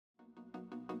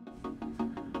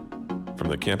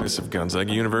the campus of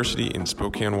Gonzaga University in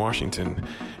Spokane, Washington.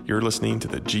 You're listening to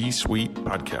the G Suite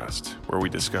podcast, where we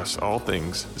discuss all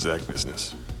things Zag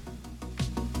business.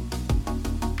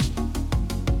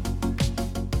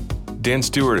 Dan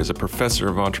Stewart is a professor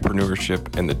of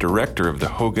entrepreneurship and the director of the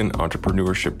Hogan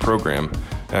Entrepreneurship Program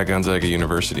at Gonzaga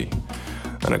University.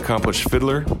 An accomplished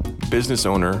fiddler, business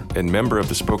owner, and member of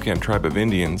the Spokane Tribe of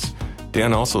Indians,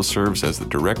 Dan also serves as the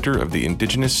director of the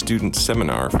Indigenous Student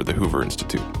Seminar for the Hoover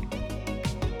Institute.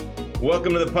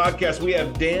 Welcome to the podcast. We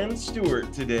have Dan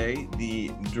Stewart today, the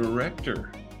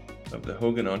director of the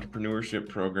Hogan Entrepreneurship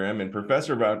Program and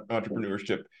professor of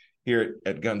entrepreneurship here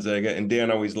at Gonzaga. And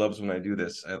Dan always loves when I do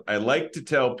this. I like to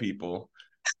tell people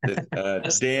that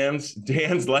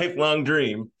Dan's lifelong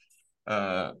dream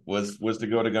was to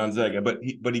go to Gonzaga, but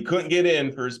he couldn't get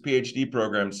in for his PhD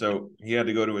program, so he had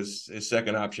to go to his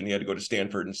second option. He had to go to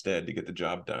Stanford instead to get the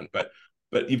job done.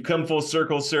 But you've come full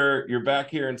circle, sir. You're back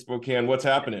here in Spokane. What's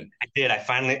happening? I did. I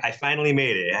finally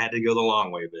made it. I had to go the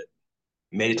long way, but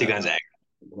made it to Gonzaga.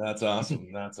 That's awesome.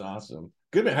 That's awesome.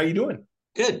 Good, man. How you doing?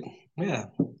 Good. Yeah,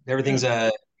 everything's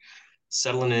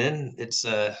settling in. It's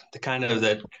the kind of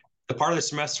the part of the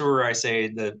semester where I say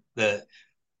the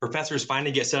professors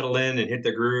finally get settled in and hit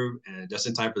the groove, and just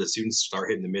in time for the students to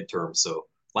start hitting the midterms. So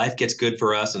life gets good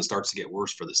for us and starts to get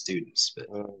worse for the students. But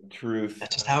truth.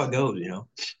 That's just how it goes, you know.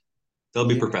 They'll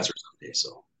be professors someday.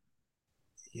 So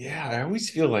yeah, I always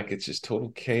feel like it's just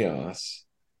total chaos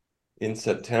in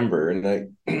September, and I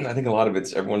think a lot of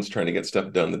it's everyone's trying to get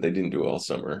stuff done that they didn't do all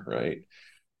summer, right?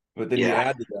 But then you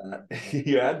add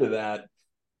to that,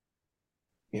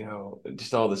 you know,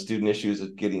 just all the student issues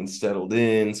of getting settled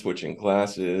in, switching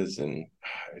classes, and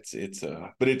I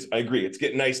agree, it's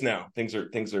getting nice now. Things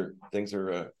are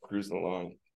cruising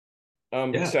along.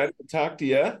 Excited to talk to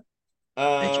you.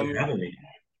 Thanks for having me.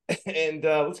 And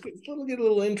let's get a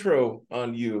little intro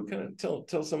on you. Kind of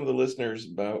tell some of the listeners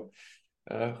about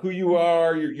who you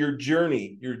are, your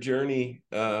journey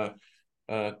to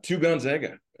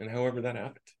Gonzaga, and however that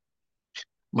happened.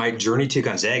 My journey to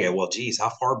Gonzaga. Well, geez, how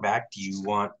far back do you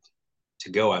want to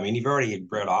go? I mean, you've already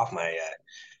read off my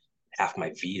half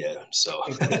my vita, so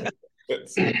I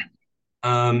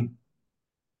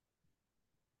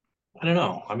don't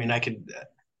know. I mean, I could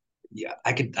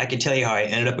tell you how I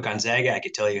ended up at Gonzaga. I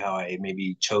could tell you how I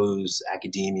maybe chose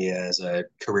academia as a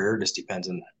career. Just depends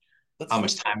on how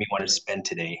much time you want to spend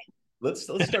today. Let's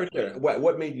start there.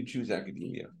 What made you choose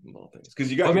academia of all things?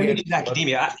 Because what made me choose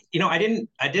academia? I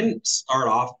didn't start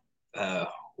off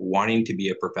wanting to be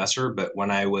a professor, but when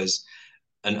I was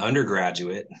an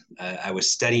undergraduate, I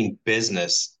was studying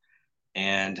business,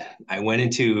 and I went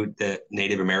into the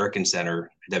Native American Center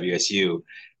at WSU,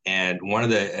 and one of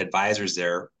the advisors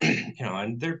there,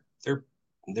 and they're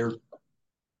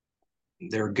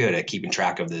good at keeping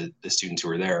track of the students who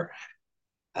were there.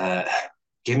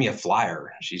 Gave me a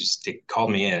flyer. She just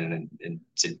called me in and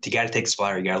said, "You got to take this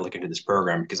flyer. You got to look into this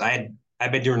program," because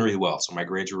I've been doing really well. So my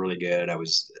grades were really good. I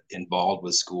was involved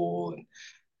with school, and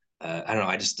I don't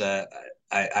know.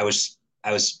 I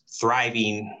was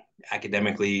thriving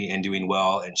academically and doing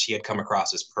well. And she had come across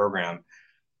this program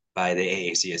by the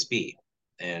AACSB,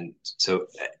 and so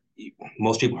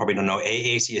most people probably don't know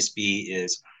AACSB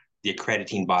is the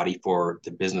accrediting body for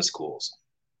the business schools.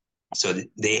 So the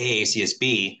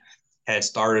AACSB had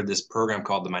started this program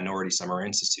called the Minority Summer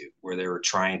Institute, where they were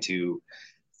trying to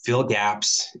fill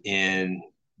gaps in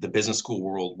the business school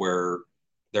world where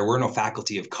there were no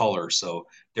faculty of color. So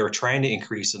they were trying to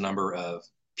increase the number of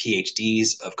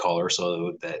PhDs of color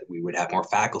so that we would have more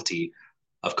faculty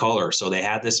of color. So they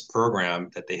had this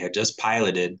program that they had just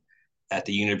piloted at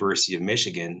the University of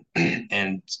Michigan.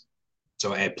 And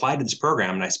so I applied to this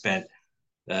program, and I spent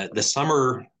the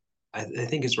summer, I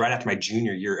think it's right after my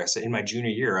junior year. So in my junior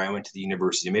year, I went to the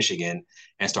University of Michigan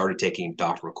and started taking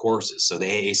doctoral courses. So the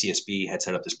AACSB had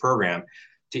set up this program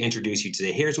to introduce you to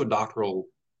say, here's what doctoral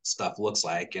stuff looks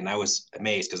like. And I was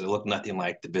amazed because it looked nothing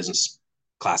like the business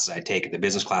classes I'd taken. The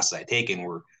business classes I'd taken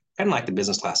were kind of like the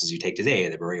business classes you take today.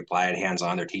 They're very applied,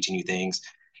 hands-on. They're teaching you things.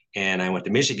 And I went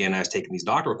to Michigan. I was taking these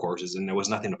doctoral courses, and there was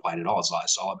nothing applied at all.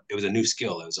 It was a new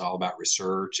skill. It was all about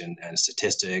research and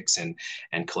statistics and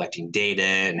collecting data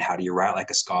and how do you write like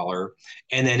a scholar.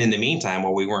 And then in the meantime,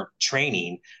 while we weren't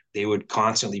training, they would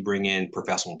constantly bring in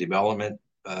professional development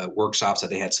workshops that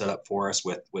they had set up for us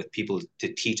with people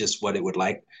to teach us what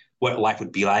life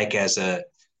would be like as an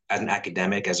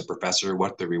academic, as a professor,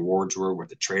 what the rewards were, what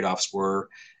the trade-offs were.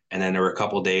 And then there were a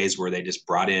couple of days where they just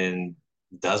brought in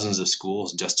dozens of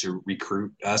schools just to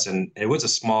recruit us. And there was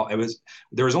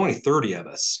only 30 of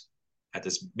us at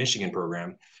this Michigan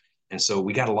program. And so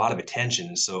we got a lot of attention.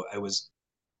 And so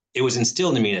it was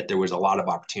instilled in me that there was a lot of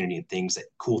opportunity and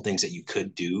cool things that you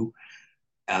could do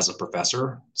as a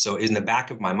professor. So in the back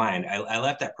of my mind, I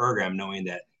left that program knowing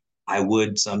that I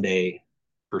would someday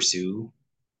pursue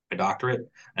a doctorate,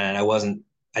 and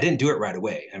I didn't do it right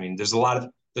away. I mean, there's a lot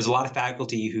of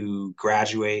faculty who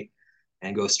graduate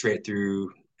and go straight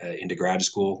through into grad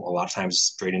school, a lot of times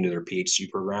straight into their PhD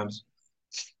programs.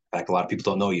 In fact, a lot of people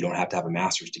don't know you don't have to have a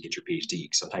master's to get your PhD.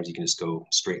 Sometimes you can just go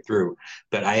straight through.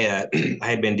 But I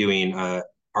had been doing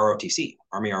ROTC,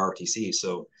 Army ROTC,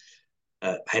 so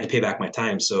I had to pay back my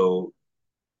time. So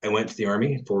I went to the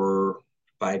Army for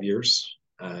 5 years,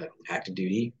 active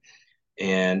duty,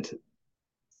 and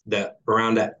that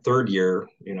around that third year,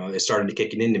 it started to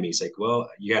kick it into me. It's like, well,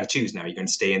 you got to choose now. You're going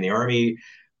to stay in the Army,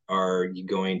 or are you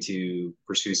going to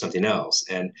pursue something else?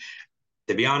 And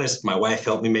to be honest, my wife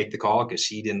helped me make the call because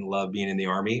she didn't love being in the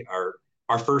Army.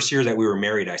 Our first year that we were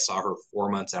married, I saw her 4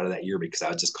 months out of that year because I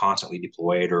was just constantly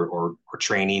deployed or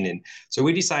training. And so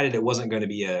we decided it wasn't going to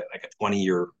be a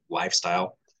 20-year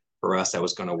lifestyle for us that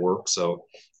was going to work. So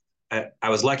I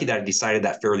was lucky that I decided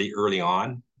that fairly early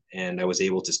on, and I was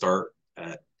able to start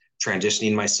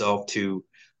transitioning myself to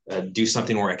do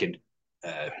something where I could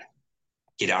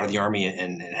get out of the Army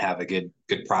and have a good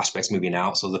prospects moving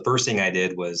out. So the first thing I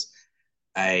did was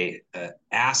I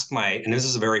asked and this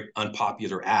is a very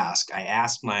unpopular ask, I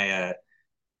asked my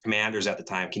commanders at the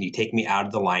time, can you take me out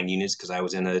of the line units because I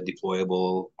was in a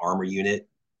deployable armor unit?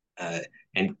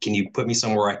 And can you put me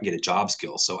somewhere I can get a job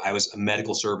skill? So I was a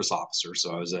medical service officer.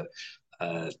 So I was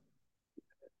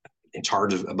in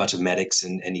charge of a bunch of medics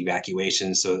and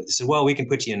evacuations. So they said, well, we can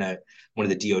put you in one of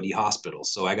the DoD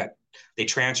hospitals. So they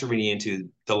transferred me into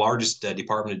the largest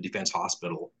Department of Defense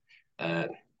hospital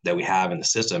that we have in the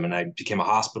system. And I became a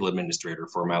hospital administrator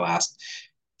for my last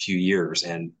few years.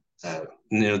 And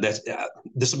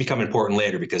this will become important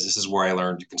later because this is where I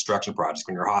learned construction projects.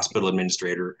 When you're a hospital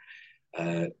administrator,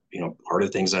 part of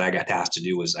the things that I got tasked to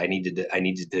do was I needed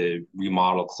to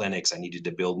remodel clinics. I needed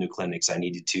to build new clinics. I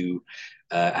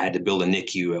had to build a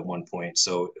NICU at one point.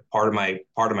 So part of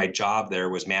my job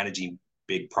there was managing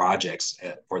big projects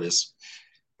for this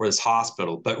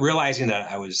hospital, but realizing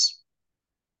that I was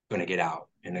going to get out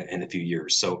in a few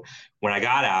years. So when I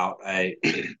got out, I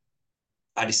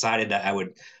decided that I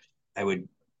would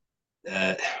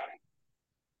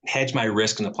hedge my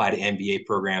risk and apply to MBA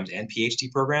programs and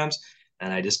PhD programs.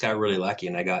 And I just got really lucky,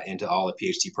 and I got into all the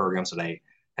PhD programs that I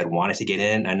had wanted to get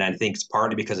in. And I think it's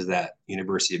partly because of that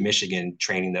University of Michigan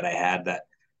training that I had that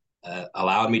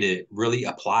allowed me to really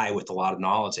apply with a lot of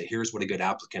knowledge that here's what a good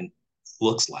applicant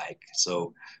looks like.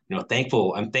 So, I'm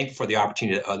thankful for the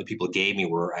opportunity that other people gave me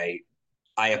where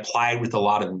I applied with a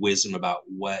lot of wisdom about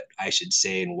what I should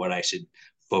say and what I should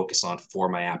focus on for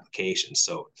my application.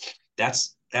 So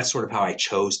that's sort of how I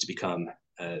chose to become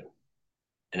an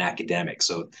academic.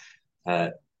 So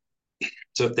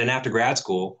then after grad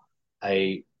school,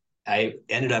 I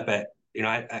ended up at,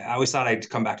 I always thought I'd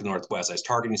come back to the Northwest. I was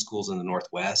targeting schools in the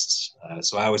Northwest.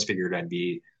 So I always figured I'd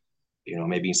be,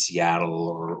 maybe in Seattle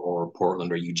or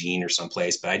Portland or Eugene or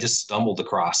someplace, but I just stumbled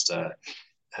across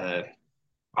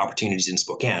opportunities in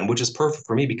Spokane, which is perfect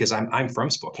for me because I'm from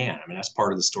Spokane. I mean, that's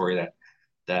part of the story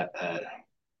that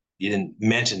you didn't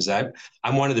mention. Is that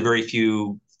I'm one of the very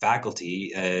few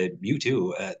faculty, you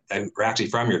too, are actually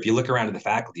from here. If you look around at the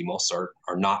faculty, most are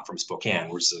not from Spokane.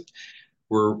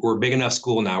 We're a big enough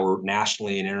school now. We're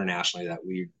nationally and internationally that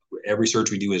every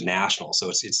search we do is national. So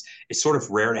it's sort of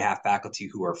rare to have faculty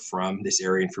who are from this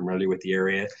area and familiar with the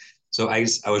area. So I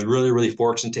was really, really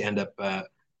fortunate to end up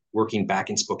working back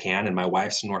in Spokane, and my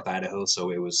wife's from North Idaho, so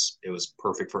it was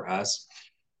perfect for us.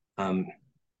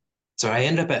 So I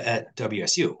ended up at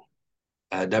WSU.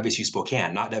 WSU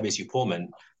Spokane, not WSU Pullman,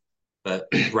 but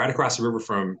right across the river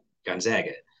from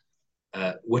Gonzaga,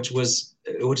 which is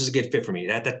a good fit for me.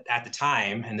 At the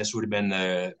time, and this would have been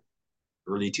the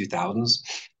early 2000s,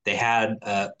 they had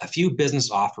a few business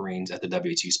offerings at the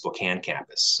WSU Spokane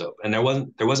campus. So, and there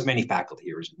wasn't many faculty.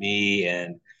 It was me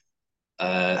and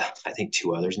I think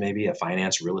two others, maybe a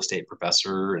finance real estate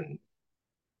professor, and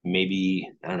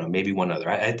maybe one other.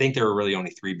 I think there were really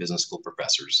only 3 business school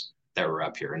professors that were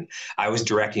up here. And I was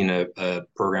directing a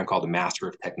program called the Master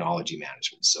of Technology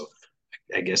Management. So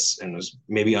I guess, and it was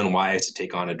maybe unwise to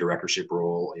take on a directorship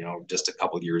role, just a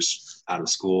couple of years out of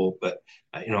school. But,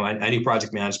 I knew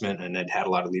project management and I'd had a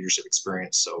lot of leadership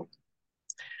experience. So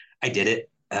I did it.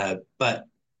 But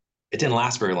it didn't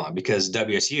last very long because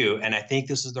WSU, and I think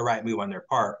this is the right move on their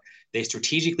part, they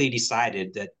strategically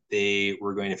decided that they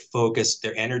were going to focus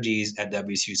their energies at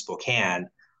WSU Spokane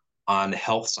on the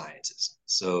health sciences.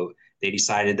 So they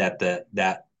decided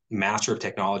that Master of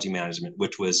Technology Management,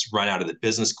 which was run out of the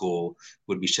business school,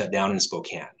 would be shut down in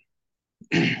Spokane.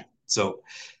 So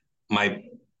my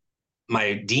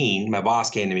dean, my boss,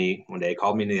 came to me one day,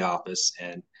 called me into the office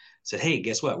and said, "Hey,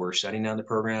 guess what? We're shutting down the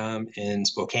program in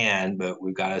Spokane, but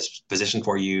we've got a position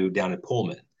for you down in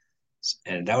Pullman."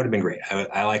 And that would have been great.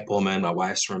 I like Pullman. My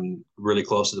wife's from really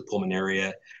close to the Pullman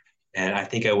area, and I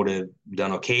think I would have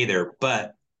done okay there.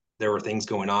 But there were things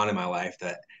going on in my life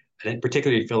that I didn't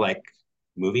particularly feel like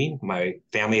moving. My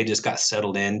family had just got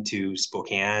settled into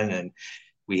Spokane, and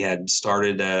we had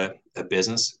started a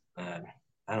business. I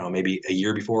don't know, maybe a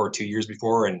year before or 2 years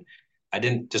before, and I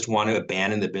didn't just want to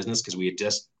abandon the business because we had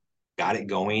just got it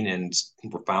going and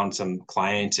found some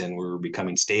clients and we were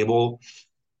becoming stable.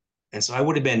 And so I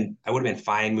would have been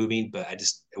fine moving, but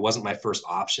it wasn't my first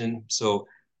option. So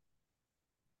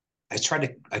I tried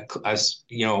to, I was,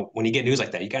 when you get news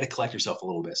like that, you got to collect yourself a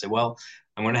little bit. Say, well,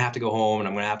 I'm going to have to go home and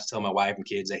I'm going to have to tell my wife and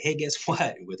kids, like, "Hey, guess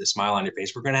what?" With a smile on your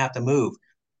face, "We're going to have to move."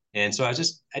 And so I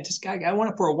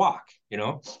went for a walk,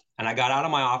 and I got out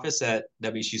of my office at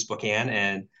WSU Spokane,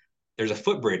 and there's a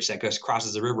footbridge that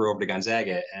crosses the river over to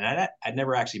Gonzaga. And I'd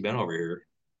never actually been over here.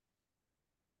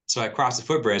 So I crossed the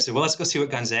footbridge. I said, "Well, let's go see what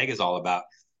Gonzaga is all about."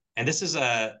 And this is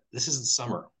the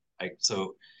summer. It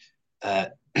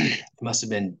must have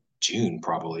been June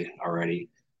probably already.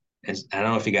 And I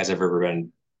don't know if you guys have ever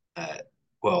been,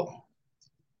 well,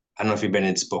 I don't know if you've been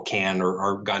in Spokane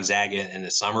or Gonzaga in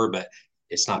the summer, but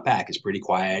it's not packed. It's pretty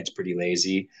quiet. It's pretty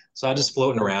lazy. So I just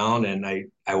floating around, and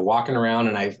I walking around,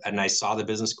 and I saw the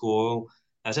business school.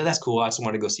 I said, "That's cool. I just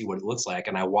want to go see what it looks like."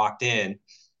 And I walked in,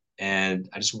 and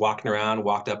I just walked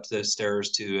up the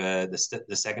stairs to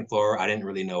the second floor. I didn't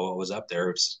really know what was up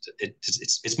there.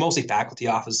 It's mostly faculty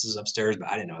offices upstairs, but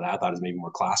I didn't know that. I thought it was maybe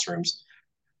more classrooms.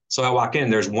 So I walk in.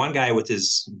 There's one guy with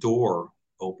his door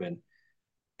open,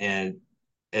 and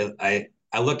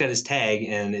I looked at his tag,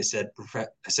 and it said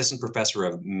assistant professor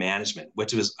of management,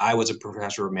 I was a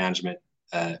professor of management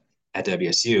at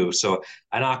WSU. So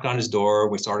I knocked on his door.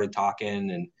 We started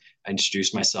talking, and I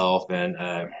introduced myself, and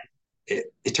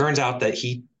it turns out that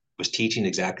he was teaching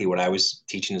exactly what I was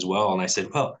teaching as well. And I said,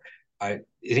 "Well,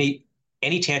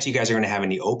 any chance you guys are going to have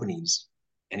any openings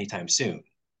anytime soon?"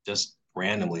 Just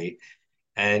randomly.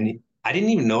 And I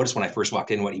didn't even notice when I first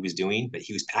walked in what he was doing, but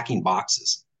he was packing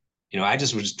boxes. I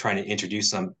just was trying to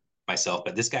introduce myself,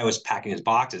 but this guy was packing his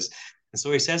boxes. And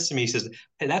so he says to me, he says,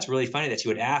 "Hey, that's really funny that you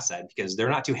would ask that, because they're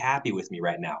not too happy with me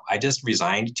right now. I just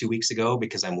resigned 2 weeks ago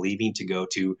because I'm leaving to go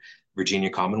to Virginia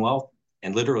Commonwealth."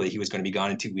 And literally, he was going to be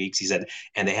gone in 2 weeks. He said,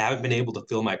 "And they haven't been able to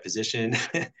fill my position."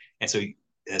 And so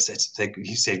it's like,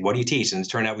 he said, "What do you teach?" And it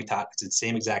turned out we taught the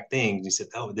same exact thing. And he said,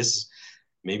 "Oh,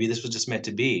 maybe this was just meant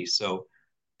to be." So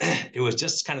it was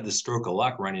just kind of the stroke of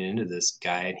luck running into this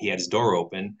guy, and he had his door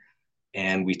open,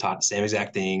 and we taught the same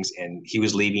exact things, and he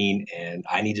was leaving, and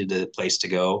I needed a place to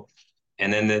go.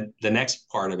 And then the next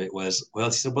part of it was, well,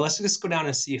 he said, "Well, let's just go down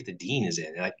and see if the dean is in."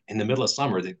 And like in the middle of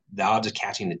summer, the odds of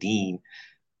catching the dean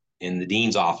in the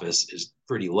dean's office is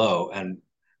pretty low. And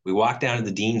we walked down to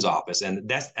the dean's office, and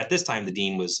that's at this time the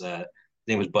dean was his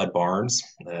name was Bud Barnes.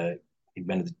 He'd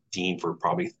been the dean for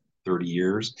probably 30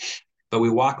 years. But we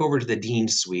walk over to the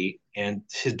dean's suite, and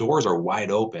his doors are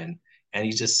wide open, and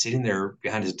he's just sitting there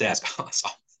behind his desk.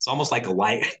 It's almost like a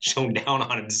light shone down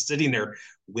on him, just sitting there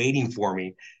waiting for me.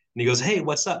 And he goes, "Hey,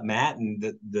 what's up, Matt?"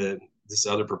 And this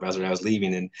other professor, I was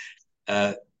leaving,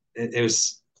 and it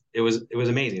was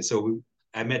amazing. So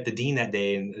I met the dean that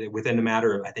day, and within a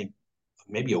matter of, I think,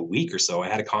 maybe a week or so, I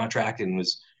had a contract and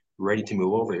was ready to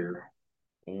move over here.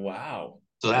 Wow.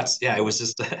 So yeah, it was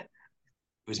just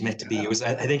it was meant to be.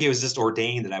 I think it was just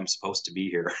ordained that I'm supposed to be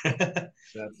here.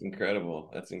 That's incredible.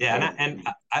 That's Yeah, incredible. and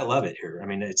I love it here. I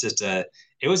mean, it's just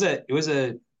it was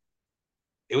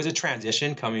a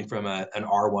transition coming from an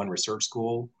R1 research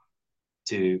school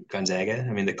to Gonzaga.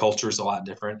 I mean, the culture is a lot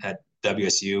different at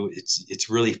WSU. It's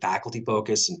really faculty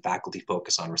focused and faculty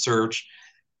focused on research.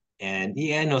 And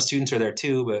yeah, no, students are there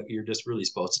too, but you're just really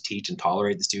supposed to teach and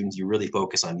tolerate the students. You really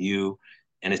focus on you,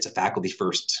 and it's a faculty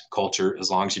first culture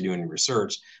as long as you're doing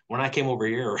research. When I came over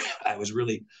here, I was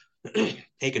really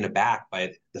taken aback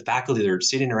by the faculty. They're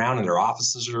sitting around and their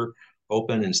offices are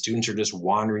open, and students are just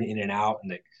wandering in and out.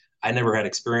 And I never had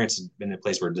experience in a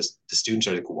place where just the students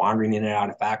are like wandering in and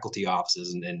out of faculty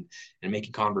offices and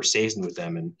making conversation with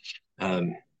them.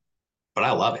 And but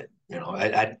I love it.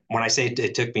 When I say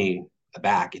it took me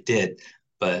aback, it did,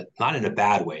 but not in a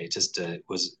bad way. It just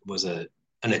was an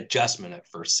adjustment at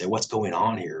first. Say, what's going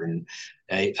on here? And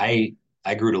I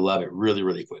grew to love it really,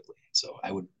 really quickly. So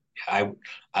I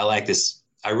like this.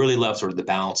 I really love sort of the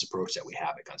balanced approach that we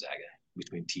have at Gonzaga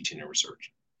between teaching and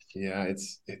research. Yeah,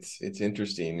 it's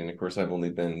interesting, and of course, I've only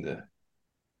been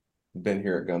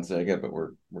here at Gonzaga, but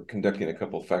we're conducting a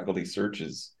couple of faculty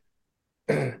searches,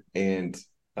 and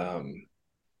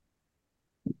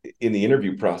in the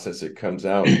interview process, it comes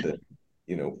out that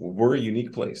we're a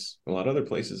unique place. A lot of other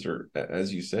places are,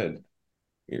 as you said,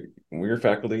 when you're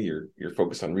faculty, you're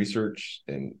focused on research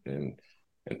and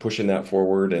pushing that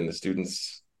forward, and the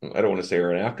students, I don't want to say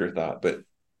are an afterthought, but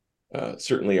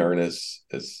certainly aren't as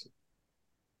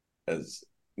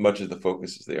much as the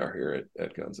focus as they are here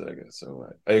at Gonzaga. So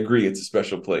I agree, it's a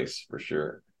special place for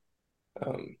sure.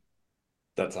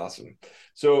 That's awesome.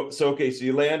 So okay, so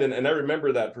you land, and I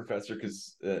remember that professor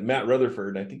because Matt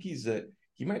Rutherford, I think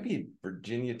he might be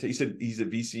Virginia Tech. He said he's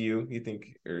at VCU, you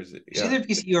think, or is it? He's Yeah, either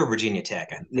VCU or Virginia Tech.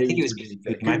 I maybe think he it's was Virginia VCU.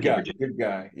 Tech. He might be Virginia. Good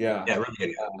guy. Yeah. Yeah, really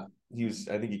good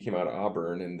guy. I think he came out of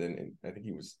Auburn, and then I think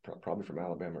he was probably from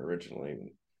Alabama originally, and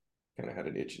kind of had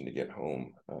an itching to get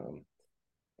home.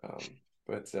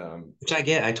 Which I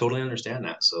get. I totally understand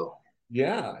that. So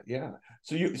Yeah.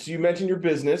 So you mentioned your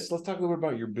business. Let's talk a little bit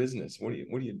about your business. What are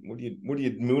you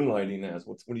moonlighting as?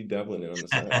 What are you dabbling in on the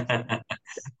side?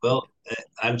 well,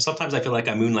 sometimes I feel like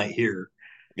I moonlight here.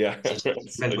 Yeah. So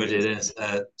it depends what it is.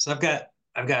 So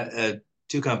I've got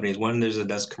two companies. One that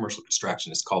does commercial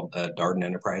construction. It's called Darden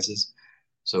Enterprises.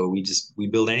 So we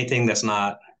build anything that's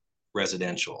not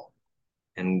residential,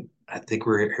 and I think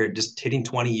we're just hitting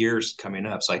 20 years coming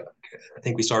up. So I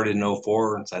think we started in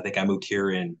 '04. So I think I moved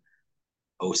here in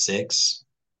 '06.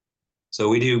 So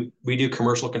we do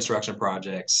commercial construction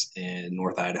projects in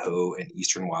North Idaho and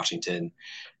Eastern Washington.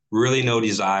 Really no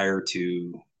desire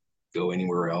to go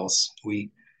anywhere else.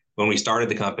 When we started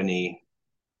the company,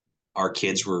 our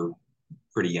kids were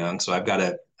pretty young. So I've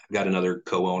got another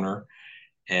co-owner,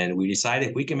 and we decided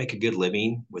if we can make a good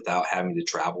living without having to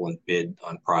travel and bid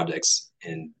on projects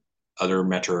in other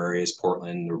metro areas,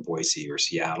 Portland or Boise or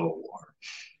Seattle or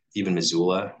even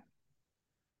Missoula,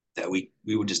 that we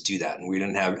would just do that, and we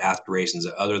didn't have aspirations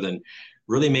other than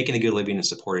really making a good living and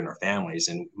supporting our families,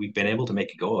 and we've been able to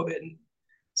make a go of it. And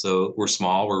so we're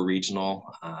small, we're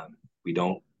regional, we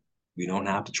don't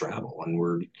have to travel, and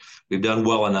we've done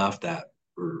well enough that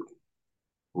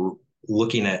we're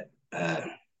looking at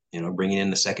bringing in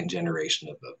the second generation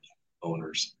of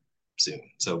owners soon.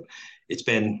 So it's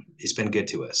been good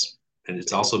to us, and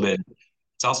it's also been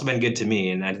good to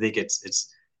me. And I think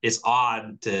it's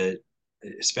odd to,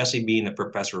 especially being a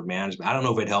professor of management. I don't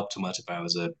know if it helped too much if I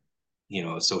was a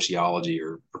sociology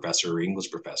or professor or English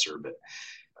professor, but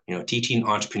teaching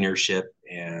entrepreneurship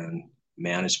and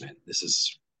management,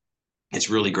 it's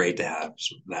really great to have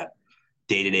that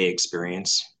day-to-day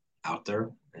experience out there,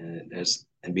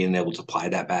 and being able to apply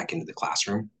that back into the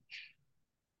classroom,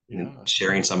 and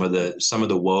sharing some of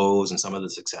the woes and some of the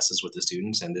successes with the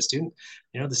students. And the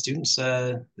students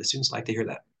like to hear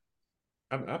that.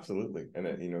 Absolutely, and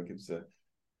it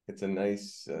it's a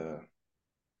nice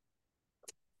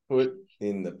put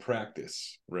in the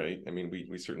practice, right? I mean,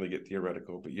 we certainly get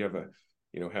theoretical, but you have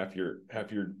half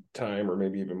your time or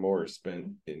maybe even more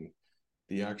spent in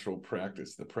the actual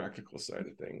practice, the practical side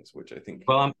of things, which I think.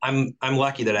 Well, I'm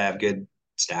lucky that I have good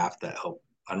staff that help.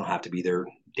 I don't have to be there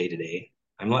day to day.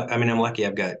 I'm lucky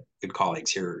I've got good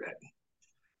colleagues here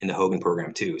in the Hogan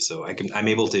program too. So I'm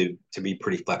able to be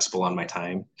pretty flexible on my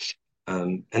time.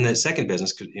 And the second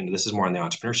business, this is more on the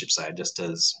entrepreneurship side, just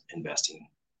does investing.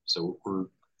 So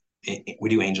we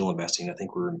do angel investing. I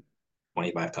think we're in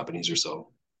 25 companies or so.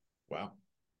 Wow.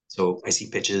 So I see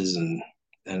pitches,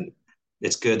 and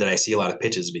it's good that I see a lot of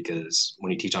pitches, because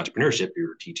when you teach entrepreneurship,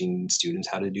 you're teaching students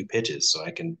how to do pitches. So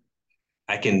I can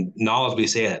knowledgeably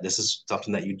say that this is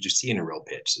something that you just see in a real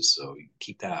pitch. So you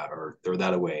keep that or throw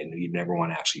that away, and you never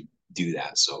want to actually do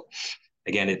that. So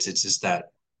again, it's just that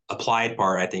applied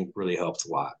part, I think, really helps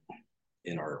a lot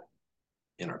in our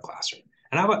classroom.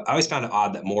 And I always found it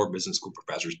odd that more business school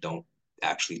professors don't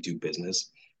actually do business.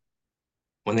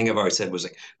 One thing I've always said was,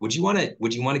 like, would you want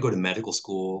to go to medical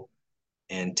school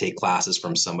and take classes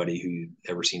from somebody who'd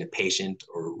ever seen a patient,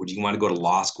 or would you want to go to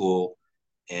law school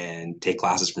and take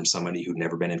classes from somebody who'd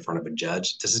never been in front of a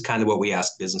judge? This is kind of what we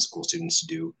ask business school students to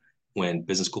do when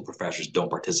business school professors don't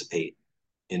participate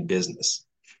in business.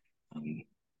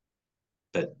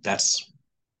 But that's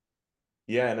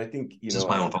and I think just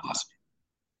my own philosophy.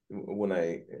 When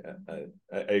I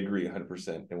agree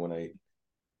 100%, and when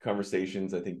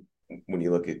conversations, I think when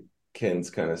you look at Ken's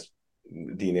kind of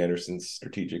Dean Anderson's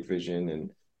strategic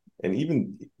vision, and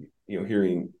even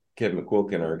hearing Kevin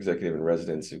McQuilkin, our executive in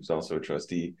residence, who's also a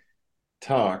trustee,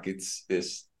 talk, it's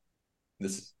this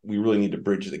we really need to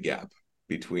bridge the gap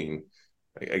between,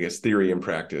 I guess, theory and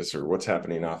practice, or what's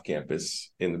happening off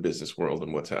campus in the business world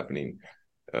and what's happening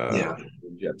Yeah.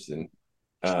 in Jepson.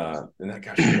 And that,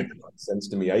 gosh, that makes a lot of sense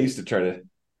to me. I used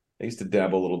to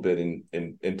dabble a little bit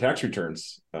in tax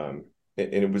returns. And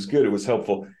it was good. It was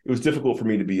helpful. It was difficult for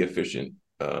me to be efficient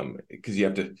because you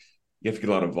have to get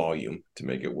a lot of volume to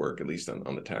make it work, at least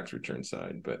on the tax return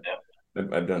side. But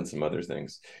I've done some other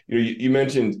things. You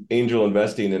mentioned angel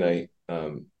investing, and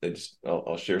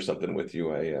I'll share something with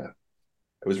you. I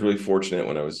was really fortunate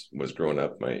when I was growing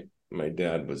up. My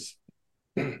dad was,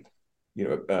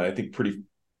 I think pretty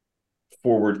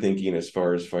forward thinking as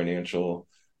far as financial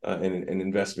and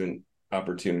investment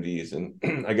opportunities, and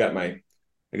I got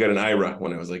an IRA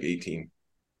when I was like 18.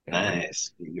 And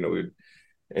Nice.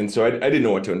 and so I didn't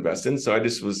know what to invest in, so I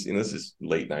just was, this is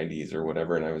late 90s or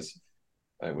whatever, and I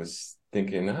was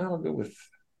thinking,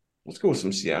 let's go with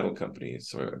some Seattle companies.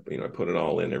 So I put it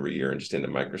all in every year and just into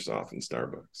Microsoft and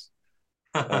Starbucks.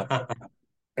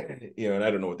 And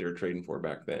I don't know what they were trading for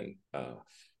back then.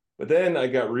 But then I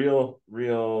got real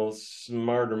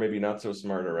smart, or maybe not so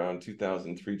smart, around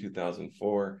 2003,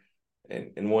 2004,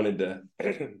 and wanted to,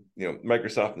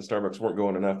 Microsoft and Starbucks weren't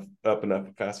going up enough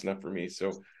fast enough for me.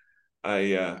 So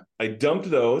I dumped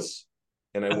those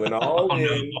and I went all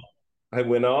in. I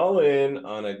went all in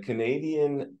on a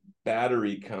Canadian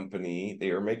battery company.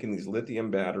 They were making these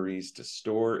lithium batteries to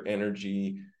store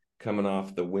energy coming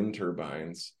off the wind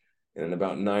turbines. And in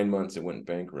about 9 months, it went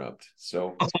bankrupt.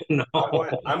 So No.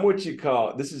 I'm what you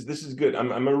call, this is good.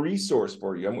 I'm a resource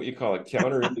for you. I'm what you call a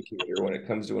counter indicator when it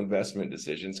comes to investment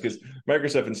decisions. Because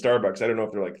Microsoft and Starbucks, I don't know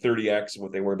if they're like 30x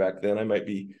what they were back then. I might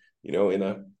be,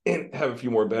 have a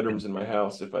few more bedrooms in my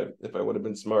house if I would have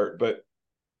been smart. But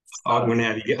I'm gonna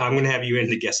have you in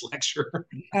the guest lecture.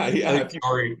 yeah.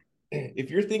 Sorry. If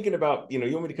you're thinking about, you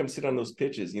want me to come sit on those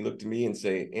pitches, you look to me and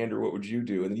say, Andrew, what would you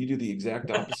do? And you do the exact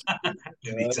opposite.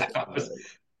 The exact opposite.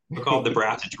 We call it the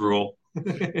Brajcich rule.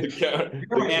 The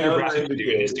Andrew counter Brajcich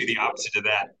do, just do indicators. the opposite of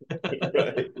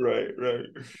Right, that. right.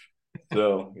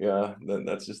 So yeah,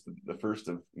 that's just the first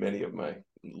of many of my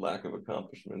lack of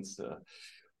accomplishments.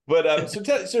 But so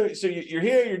you're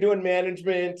here, you're doing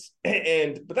management,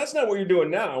 but that's not what you're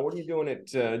doing now. What are you doing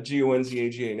at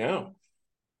Gonzaga now?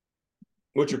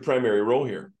 What's your primary role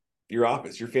here? Your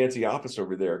office, your fancy office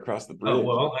over there across the bridge. Oh,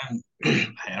 well,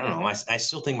 I don't know. I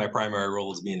still think my primary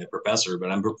role is being a professor,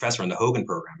 but I'm a professor in the Hogan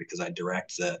program because I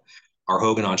direct our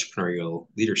Hogan Entrepreneurial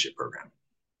Leadership Program,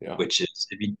 which is,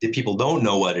 if people don't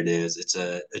know what it is, it's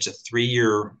a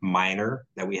 3-year minor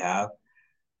that we have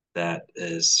that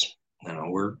is,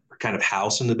 we're kind of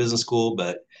housed in the business school,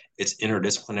 but it's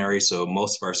interdisciplinary. So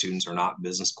most of our students are not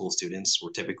business school students.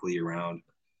 We're typically around,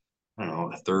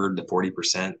 a third to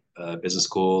 40% business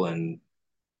school and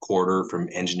quarter from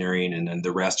engineering, and then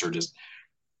the rest are just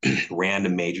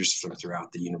random majors from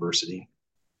throughout the university.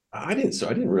 I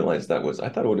didn't realize that was. I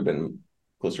thought it would have been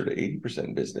closer to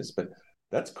 80% business, but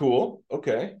that's cool.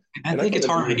 Okay. I think it's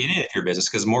harder to get in if you're business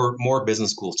because more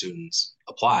business school students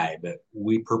apply, but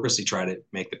we purposely try to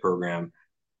make the program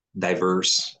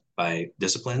diverse by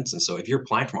disciplines. And so if you're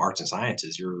applying from arts and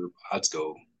sciences, your odds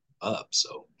go up.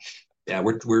 So yeah,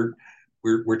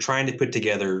 we're trying to put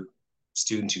together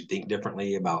students who think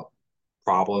differently about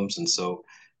problems. And so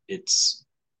it's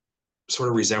sort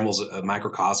of resembles a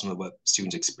microcosm of what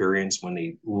students experience when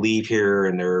they leave here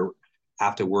and they're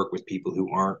have to work with people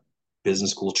who aren't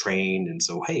business school trained. And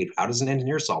so, hey, how does an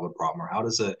engineer solve a problem? Or how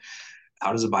does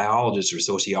a biologist or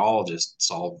sociologist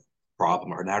solve a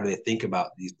problem? Or how do they think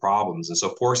about these problems? And so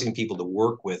forcing people to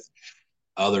work with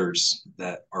others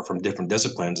that are from different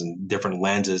disciplines and different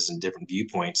lenses and different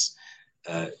viewpoints,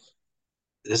 we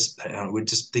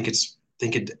just think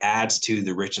it adds to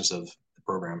the richness of the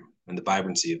program and the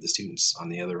vibrancy of the students on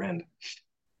the other end.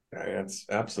 That's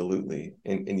absolutely.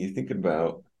 And you think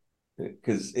about,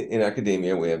 because in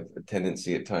academia, we have a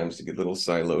tendency at times to get a little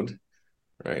siloed,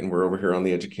 right? And we're over here on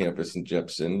the edge of campus in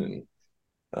Jepson.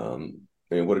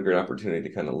 And what a great opportunity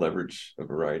to kind of leverage a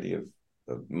variety of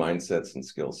mindsets and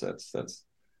skill sets.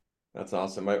 That's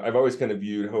awesome. I've always kind of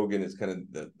viewed Hogan as kind of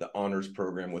the honors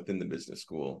program within the business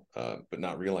school, but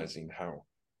not realizing how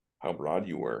broad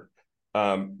you were.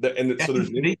 So there's.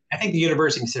 I think the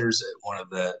university considers it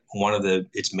one of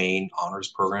its main honors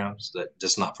programs, that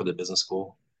just not for the business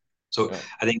school. So yeah.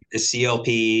 I think the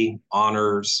CLP,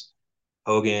 honors,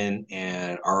 Hogan,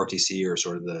 and ROTC are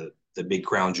sort of the big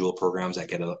crown jewel programs that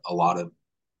get a lot of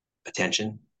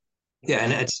attention. Yeah,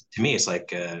 and to me, it's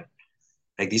like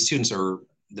these students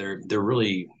they're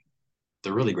really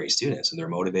great students, and they're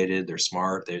motivated, they're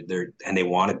smart, and they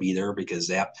want to be there because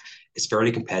it's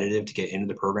fairly competitive to get into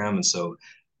the program, and so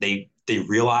they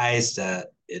realize that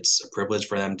it's a privilege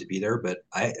for them to be there. But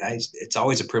it's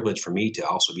always a privilege for me to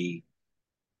also be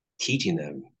teaching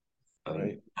them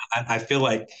Right. I feel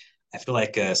like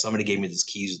somebody gave me this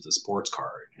keys with the sports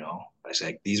card. I was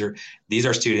like, these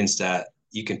are students that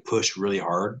you can push really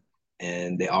hard,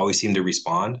 and they always seem to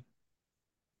respond.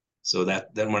 So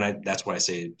that's why I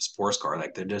say sports card.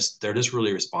 Like they're just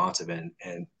really responsive, and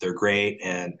they're great,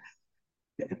 and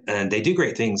they do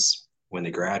great things when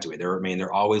they graduate.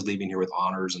 They're always leaving here with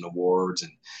honors and awards,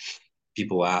 and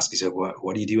people ask, he said,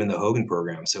 what do you do in the Hogan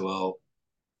program? So, well,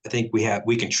 I think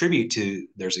we contribute to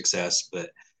their success, but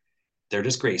they're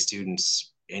just great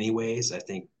students anyways. I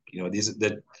think,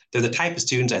 they're the type of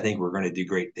students I think we're going to do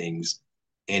great things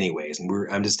anyways. And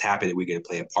I'm just happy that we get to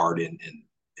play a part in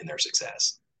their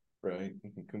success. Right.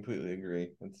 I completely agree.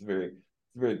 It's a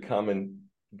very common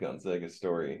Gonzaga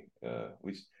story.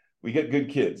 We get good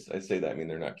kids. I say that. I mean,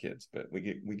 they're not kids, but we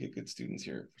get good students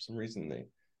here. For some reason,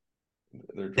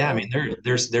 they're Yeah, I drawn. mean,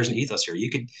 there's an ethos here. You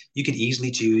could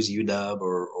easily choose UW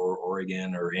or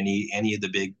Oregon or any of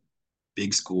the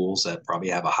big schools that probably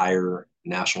have a higher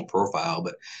national profile,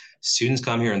 but students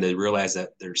come here and they realize that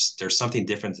there's something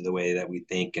different to the way that we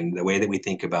think, and the way that we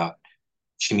think about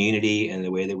community and the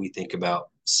way that we think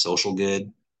about social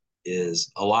good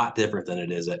is a lot different than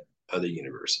it is at other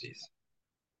universities.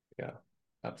 Yeah,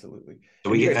 absolutely.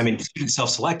 So And you guys, students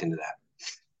self-select into that.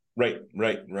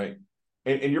 right.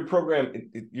 And your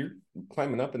program, you're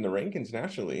climbing up in the rankings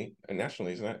nationally. And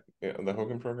nationally, isn't that the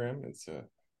Hogan program? It's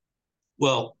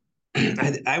Well,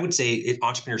 I would say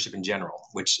entrepreneurship in general,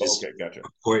 which is okay, gotcha.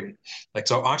 important. Like,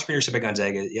 so entrepreneurship at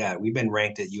Gonzaga, yeah, we've been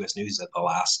ranked at US News at the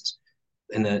last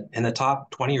in the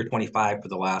top 20 or 25 for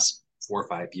the last 4 or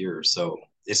 5 years. So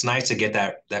it's nice to get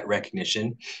that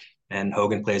recognition. And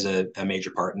Hogan plays a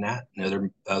major part in that.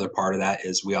 Another other part of that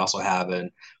is we also have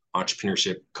an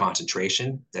entrepreneurship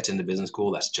concentration that's in the business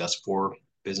school. That's just for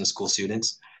business school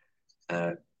students.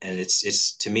 And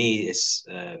it's to me, it's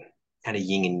kind of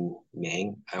yin and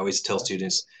yang. I always tell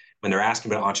students when they're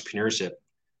asking about entrepreneurship,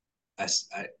 I,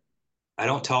 I, I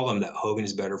don't tell them that Hogan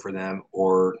is better for them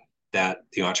or that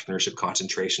the entrepreneurship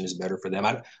concentration is better for them.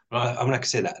 I'm not going to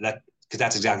say that because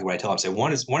that's exactly what I tell them. I say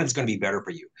one is going to be better for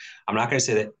you. I'm not going to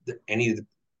say that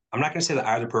I'm not going to say that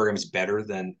either program is better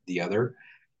than the other.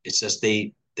 It's just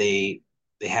they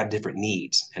have different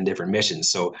needs and different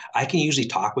missions. So I can usually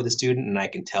talk with a student and I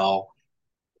can tell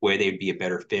where they'd be a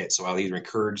better fit. So I'll either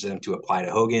encourage them to apply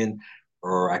to Hogan,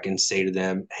 or I can say to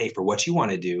them, hey, for what you want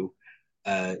to do,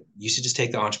 you should just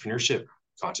take the entrepreneurship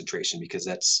concentration because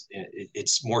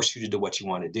it's more suited to what you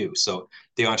want to do. So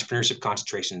the entrepreneurship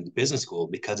concentration in the business school,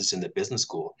 because it's in the business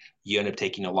school, you end up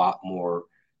taking a lot more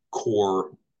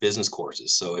core business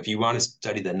courses. So if you want to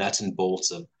study the nuts and bolts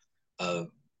of,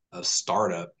 of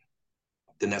startup,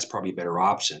 then that's probably a better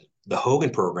option. The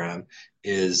Hogan program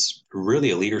is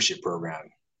really a leadership program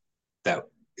that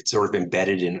it's sort of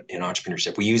embedded in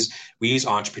entrepreneurship. We use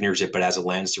entrepreneurship, but as a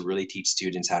lens to really teach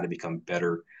students how to become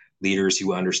better leaders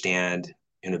who understand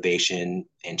innovation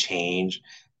and change.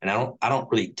 And I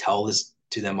don't really tell this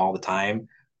to them all the time,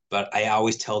 but I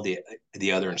always tell the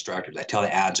other instructors, I tell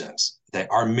the adjuncts that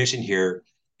our mission here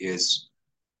is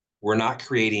we're not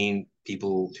creating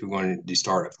people who are going to do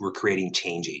startups. We're creating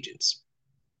change agents.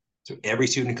 So every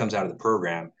student who comes out of the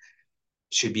program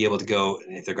should be able to go,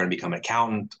 if they're going to become an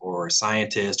accountant or a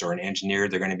scientist or an engineer,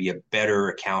 they're going to be a better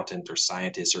accountant or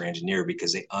scientist or engineer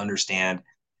because they understand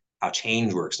how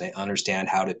change works. They understand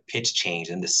how to pitch change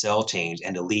and to sell change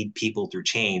and to lead people through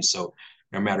change. So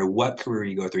no matter what career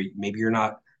you go through, maybe you're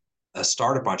not a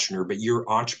startup entrepreneur, but you're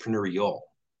entrepreneurial.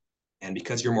 And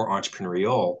because you're more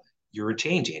entrepreneurial, you're a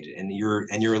change agent and you're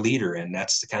a leader. And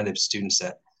that's the kind of students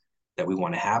that we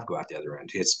want to have go out the other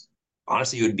end. It's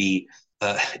honestly, it would be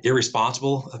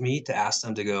irresponsible of me to ask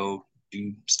them to go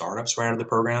do startups right out of the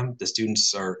program. The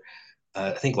students are,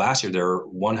 I think last year, they're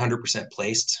 100%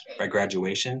 placed by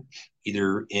graduation,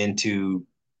 either into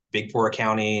Big Four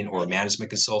accounting or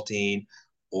management consulting,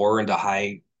 or into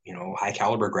high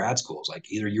caliber grad schools,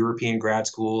 like either European grad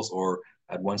schools, or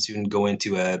I had one student go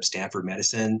into a Stanford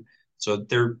medicine. So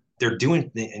they're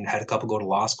doing, and had a couple go to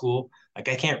law school. Like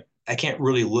I can't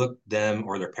really look them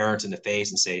or their parents in the face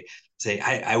and say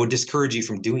I would discourage you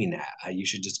from doing that. You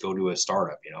should just go to a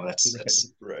startup.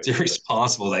 That's Right. it's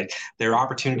irresponsible. Like their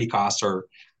opportunity costs are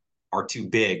too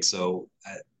big. So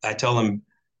I tell them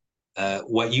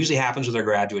what usually happens with our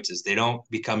graduates is they don't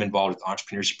become involved with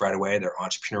entrepreneurship right away. They're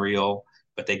entrepreneurial,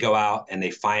 but they go out and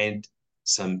they find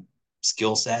some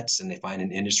skill sets and they find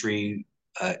an industry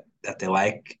that they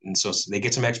like, and so they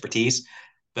get some expertise.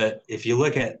 But if you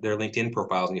look at their LinkedIn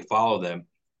profiles and you follow them,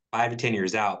 5 to 10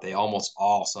 years out, they almost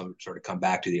all some sort of come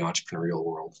back to the entrepreneurial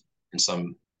world in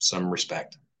some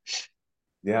respect.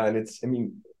 Yeah, and I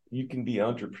mean, you can be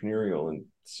entrepreneurial in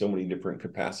so many different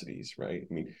capacities, right?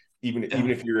 I mean, even Yeah.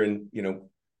 if you're in,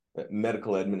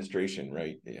 medical administration,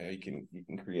 right? Yeah, you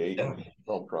can create Yeah.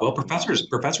 solve Well, problems.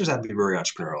 professors have to be very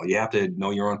entrepreneurial. You have to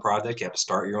know your own project. You have to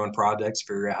start your own projects,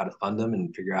 figure out how to fund them,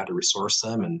 and figure out how to resource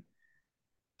them, and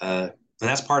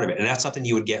that's part of it. And that's something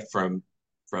you would get from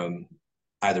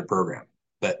either program.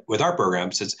 But with our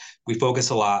program, since we focus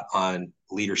a lot on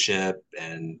leadership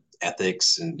and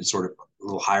ethics and sort of a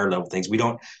little higher level things, we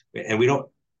don't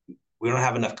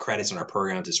have enough credits in our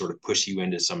program to sort of push you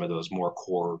into some of those more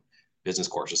core business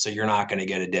courses. So you're not going to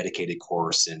get a dedicated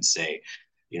course in, say,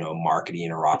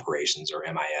 marketing or operations or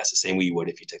MIS, the same way you would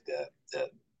if you took the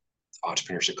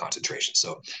entrepreneurship concentration.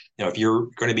 So, if you're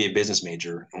going to be a business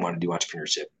major and want to do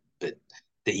entrepreneurship, but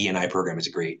the E&I program is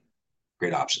a great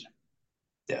option.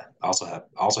 Yeah, also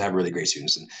have really great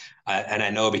students, and I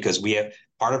know because we have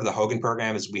part of the Hogan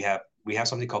program is we have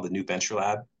something called the New Venture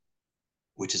Lab,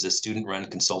 which is a student-run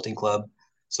consulting club.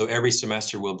 So every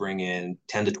semester we'll bring in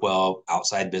 10 to 12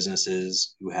 outside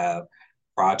businesses who have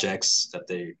projects that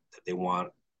they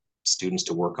want students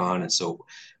to work on, and so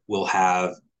we'll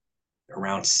have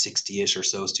around 60-ish or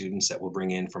so students that we'll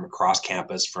bring in from across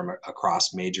campus, from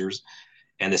across majors,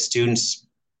 and the students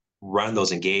run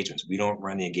those engagements. We don't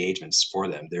run the engagements for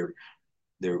them.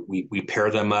 We pair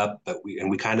them up, but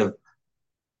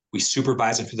we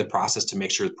supervise them through the process to make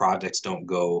sure the projects don't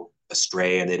go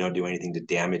astray and they don't do anything to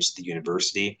damage the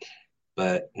university.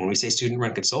 But when we say student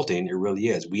run consulting, it really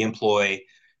is. We employ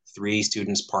 3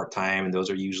 students part-time, and those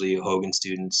are usually Hogan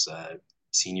students,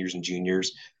 seniors and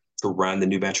juniors, to run the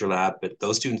New Venture Lab. But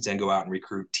those students then go out and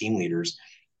recruit team leaders,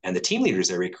 and the team leaders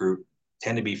they recruit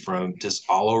tend to be from just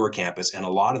all over campus, and a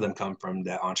lot of them come from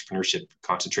the entrepreneurship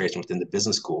concentration within the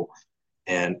business school,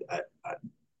 and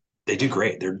they do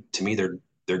great. They're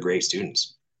great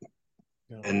students.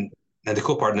 Yeah. And the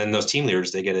cool part, and then those team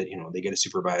leaders, they get to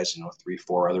supervise 3,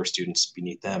 4 other students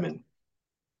beneath them, and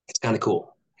it's kind of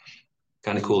cool.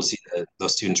 Kind of cool to see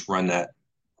those students run that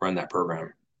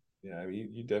program. Yeah, I mean,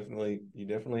 you definitely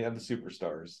have the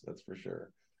superstars, that's for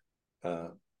sure.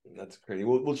 That's crazy.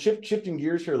 We'll shifting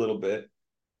gears here a little bit.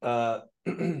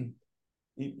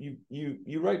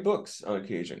 You write books on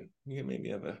occasion. You maybe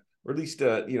have or at least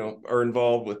are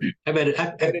involved with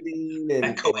editing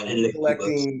and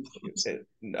collecting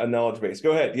a knowledge base.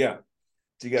 Go ahead. Yeah.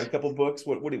 So you got a couple of books.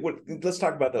 What? Let's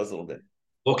talk about those a little bit.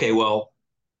 Okay. Well,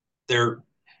 they're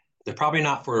probably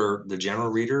not for the general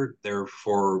reader. They're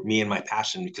for me and my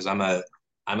passion, because I'm a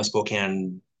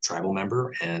Spokane tribal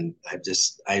member, and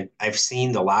I've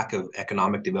seen the lack of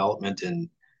economic development and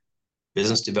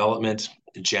business development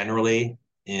generally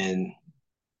in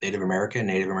Native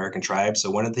American tribes.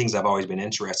 So one of the things I've always been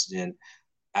interested in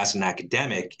as an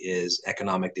academic is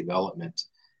economic development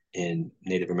in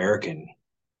Native American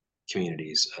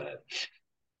communities.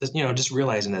 Just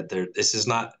realizing that this is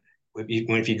not,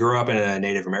 if you grow up in a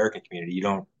Native American community,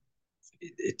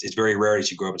 it's very rare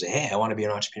that you grow up and say, hey, I want to be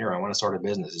an entrepreneur. I want to start a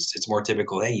business. It's more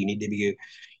typical. Hey, you need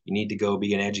to go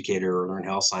be an educator or learn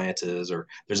health sciences, or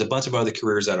there's a bunch of other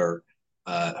careers that are,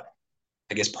 I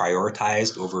guess,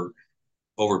 prioritized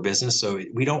over business. So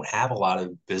we don't have a lot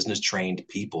of business trained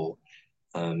people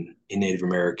in Native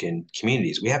American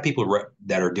communities. We have people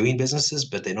that are doing businesses,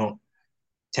 but they don't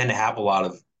tend to have a lot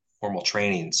of formal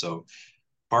training. So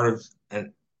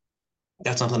and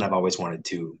that's something I've always wanted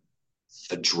to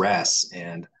address.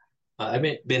 And I've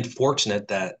been fortunate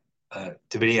that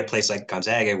to be at a place like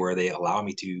Gonzaga where they allow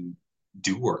me to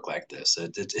do work like this.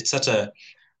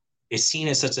 It's seen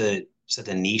as such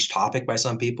a niche topic by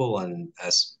some people, and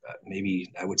as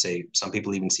maybe I would say some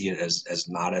people even see it as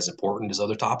not as important as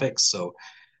other topics. So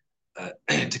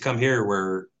to come here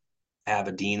where I have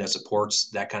a dean that supports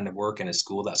that kind of work and a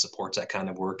school that supports that kind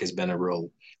of work has been a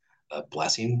real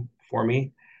blessing for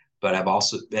me. But I've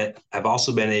also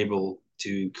been able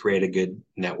to create a good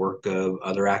network of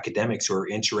other academics who are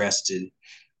interested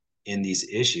in these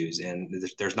issues, and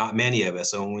there's not many of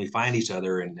us. So when we find each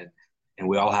other and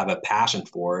we all have a passion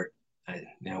for it,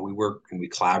 we work and we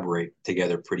collaborate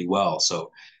together pretty well.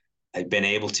 So I've been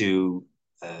able to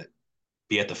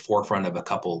be at the forefront of a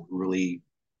couple really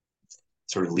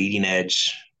sort of leading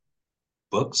edge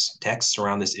texts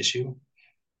around this issue.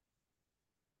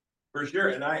 For sure.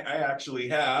 And I actually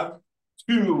have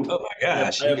 2. Oh my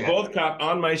gosh. I have both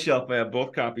on my shelf. I have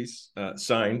both copies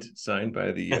signed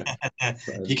by the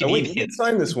you can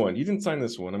sign this one. You didn't sign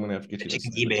this one. I'm gonna have to get you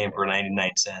can eBay him for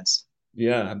 99 cents.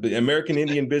 Yeah, the American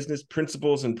Indian Business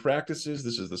Principles and Practices.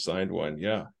 This is the signed one.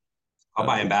 Yeah, I'll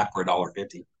buy him back for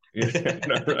 $1.50.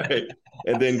 Right.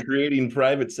 And then Creating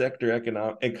Private Sector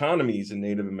Economies in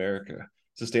Native America.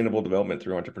 sustainable development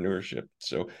through entrepreneurship.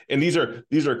 So, and these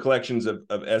are collections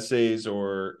of essays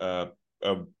or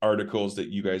of articles that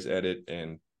you guys edit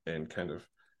and kind of.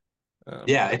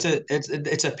 Yeah,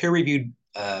 it's a peer reviewed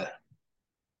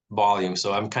volume.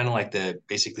 So I'm kind of like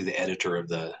basically the editor of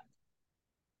the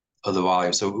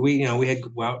volume. So we had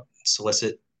go out,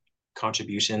 solicit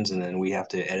contributions, and then we have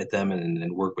to edit them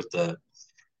and work with the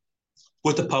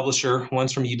publisher.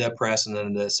 One's from UW Press, and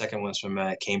then the second one's from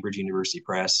Cambridge University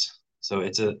Press. So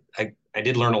I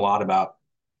did learn a lot about.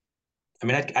 I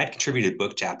mean, I'd contributed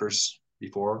book chapters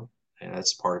before, and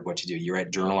that's part of what you do. You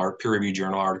write peer reviewed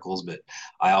journal articles, but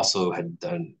I also had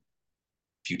done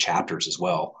a few chapters as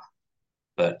well.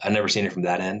 But I've never seen it from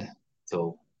that end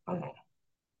until, I don't know,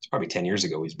 it's probably 10 years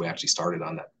ago we actually started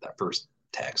on that first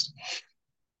text.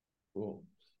 Cool.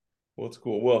 Well, it's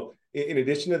cool. Well, in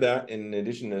addition to that, in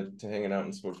addition to hanging out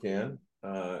in Spokane,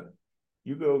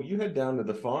 you head down to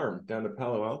the farm, down to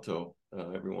Palo Alto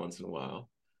every once in a while.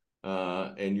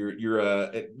 And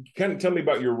you're kind of tell me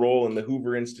about your role in the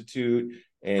Hoover Institute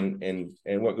and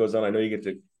what goes on. I know you get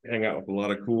to hang out with a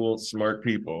lot of cool, smart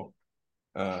people.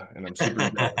 And I'm super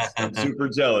jealous. I'm super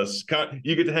jealous.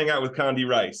 You get to hang out with Condi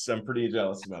Rice. I'm pretty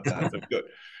jealous about that. So good.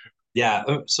 Yeah.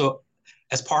 So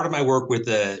as part of my work with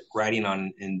the writing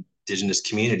on Indigenous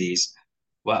communities,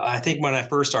 well, I think when I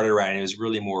first started writing, it was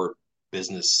really more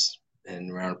business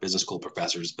and around business school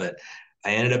professors. But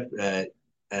I ended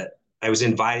up, I was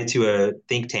invited to a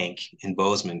think tank in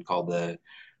Bozeman called the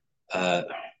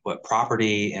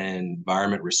Property and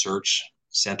Environment Research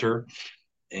Center.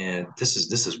 And this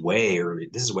is way early.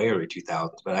 This is way early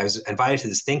 2000s. But I was invited to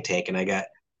this think tank, and I got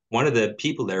one of the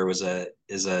people there is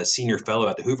a senior fellow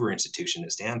at the Hoover Institution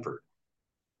at Stanford,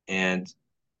 and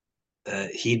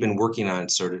he'd been working on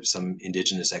sort of some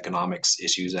indigenous economics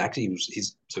issues. Actually,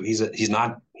 he's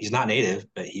not native,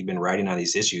 but he'd been writing on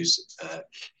these issues. I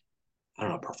don't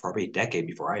know, probably a decade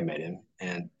before I met him,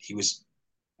 and he was,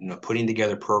 putting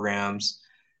together programs,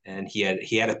 and he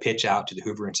had a pitch out to the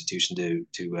Hoover Institution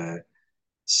to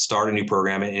start a new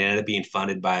program, and it ended up being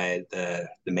funded by the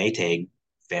Maytag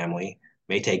family,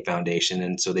 Maytag Foundation,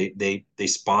 and so they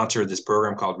sponsored this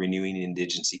program called Renewing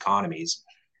Indigenous Economies,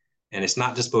 and it's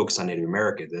not just focused on Native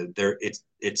America.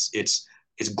 It's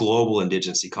global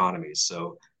Indigenous economies.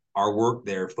 So our work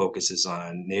there focuses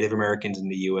on Native Americans in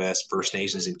the U.S., First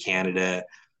Nations in Canada,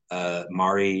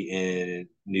 Maori in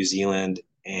New Zealand,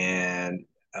 and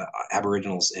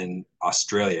Aboriginals in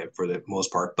Australia for the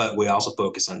most part. But we also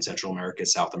focus on Central America,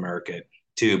 South America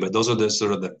too. But those are the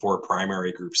sort of the four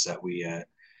primary groups that we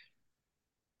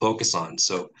focus on.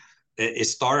 So it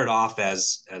started off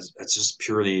as just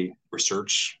purely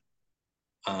research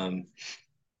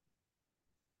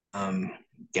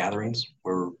gatherings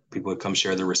where people would come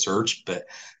share their research. But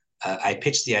I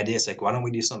pitched the idea. It's like, why don't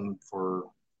we do something for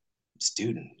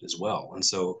students as well? And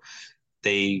so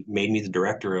they made me the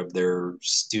director of their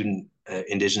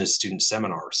Indigenous Student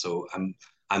Seminar. So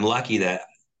I'm lucky that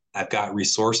I've got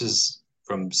resources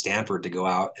from Stanford to go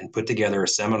out and put together a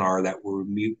seminar that we'll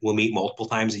meet multiple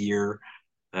times a year.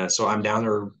 So I'm down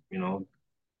there, a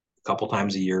couple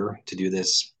times a year to do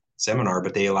this seminar,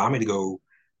 but they allow me to go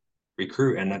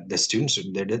recruit, and the students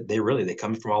they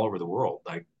come from all over the world.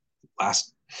 Like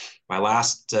my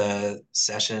last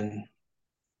session,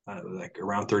 like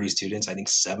around 30 students. I think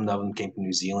 7 of them came from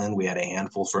New Zealand. We had a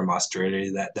handful from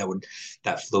Australia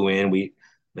that flew in. We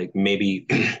like maybe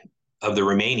of the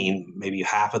remaining, maybe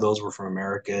half of those were from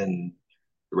America and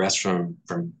the rest from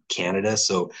Canada.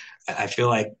 So I feel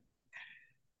like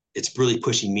it's really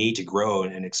pushing me to grow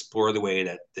and explore the way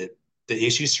that the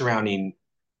issues surrounding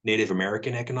Native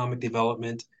American economic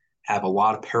development have a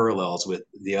lot of parallels with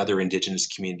the other indigenous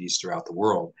communities throughout the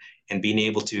world, and being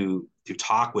able to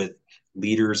talk with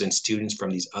leaders and students from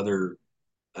these other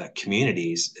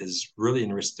communities is really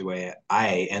enriched the way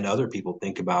I and other people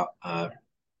think about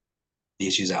the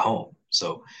issues at home.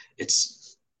 So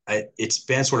it's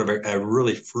been sort of a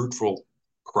really fruitful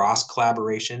cross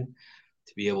collaboration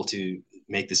to be able to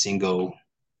make the scene go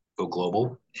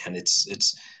global. And it's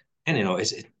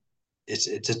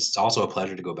also a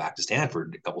pleasure to go back to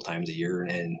Stanford a couple times a year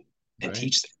and right.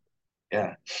 Teach them.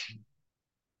 Yeah.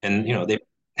 And they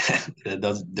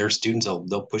their students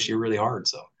they'll push you really hard.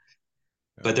 So,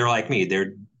 but they're like me.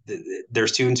 They're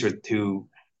students who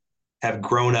have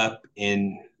grown up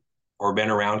in or been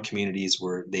around communities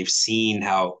where they've seen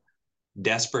how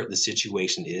desperate the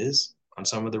situation is on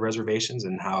some of the reservations,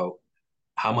 and how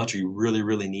much we really,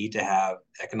 really need to have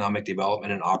economic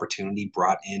development and opportunity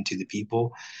brought into the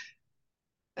people.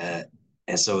 And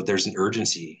so there's an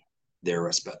urgency there,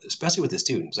 especially with the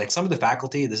students. Like some of the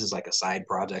faculty, this is like a side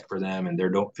project for them and they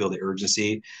don't feel the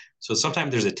urgency. So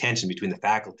sometimes there's a tension between the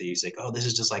faculty. It's like, oh, this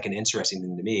is just like an interesting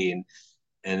thing to me.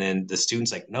 And then the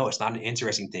students like, no, it's not an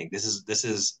interesting thing. This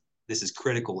is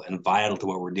critical and vital to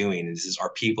what we're doing. And this is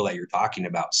our people that you're talking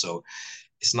about. So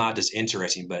it's not just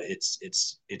interesting, but it's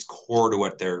core to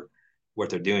what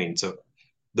they're doing. So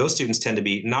those students tend to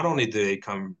be, not only do they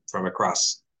come from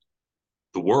across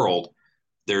the world,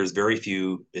 there's very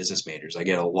few business majors. I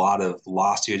get a lot of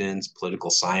law students,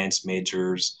 political science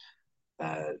majors,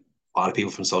 a lot of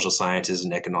people from social sciences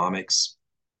and economics.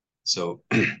 So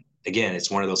again, it's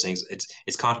one of those things.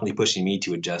 It's constantly pushing me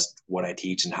to adjust what I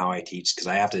teach and how I teach, because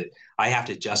I have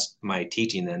to adjust my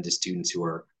teaching then to students who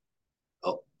are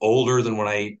older than what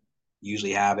I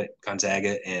usually have at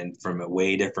Gonzaga and from a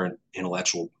way different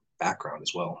intellectual background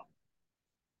as well.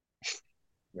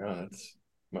 Yeah, that's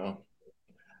wow.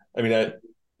 I mean,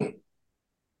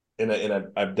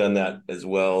 I've done that as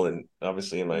well, and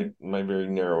obviously in my very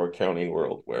narrow accounting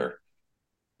world where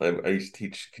I used to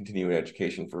teach continuing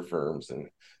education for firms, and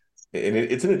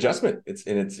it's an adjustment. It's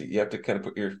you have to kind of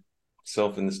put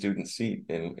yourself in the student's seat,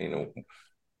 and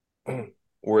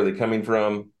where are they coming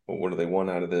from? What do they want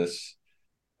out of this?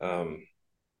 And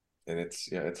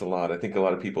it's a lot. I think a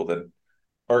lot of people that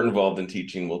aren't involved in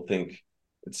teaching will think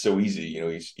it's so easy.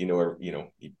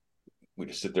 We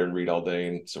just sit there and read all day,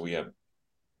 and so we have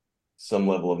some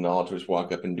level of knowledge. We just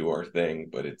walk up and do our thing,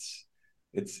 but it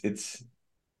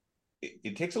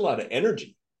takes a lot of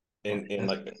energy. And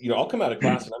like, I'll come out of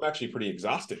class and I'm actually pretty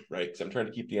exhausted, right? Because I'm trying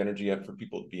to keep the energy up for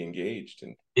people to be engaged.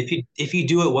 And if you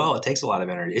do it well, it takes a lot of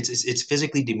energy. It's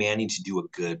physically demanding to do a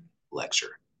good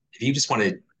lecture. If you just want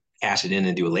to cash it in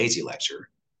and do a lazy lecture,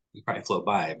 you probably float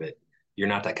by, but you're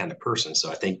not that kind of person. So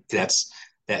I think that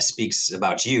speaks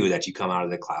about you, that you come out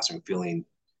of the classroom feeling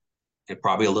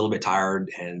probably a little bit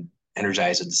tired and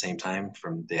energized at the same time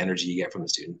from the energy you get from the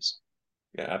students.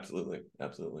 yeah, absolutely,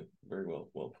 absolutely, very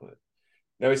well put.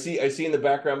 Now I see in the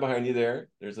background behind you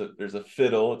there's a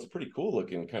fiddle. It's a pretty cool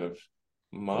looking kind of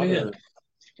modern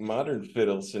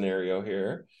fiddle scenario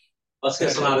here. Well,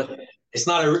 it's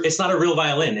not a real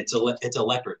violin. It's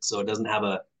electric, so it doesn't have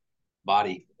a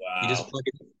body. Wow. You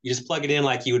just plug it in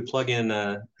like you would plug in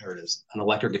there it is, an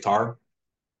electric guitar.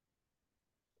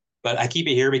 But I keep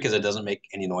it here because it doesn't make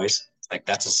any noise. Like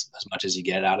that's as much as you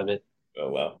get out of it. Oh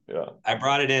wow. Yeah. I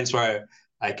brought it in so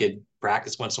I could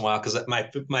practice once in a while because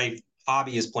my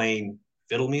hobby is playing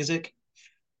fiddle music,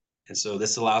 and so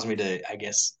this allows me to, I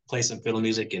guess, play some fiddle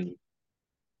music and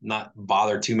not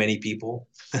bother too many people.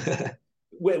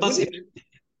 Plus,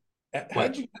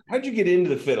 how'd you get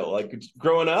into the fiddle? Like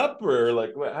growing up, or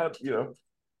like what?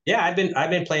 yeah, I've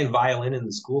been playing violin in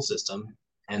the school system,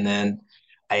 and then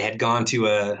I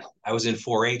was in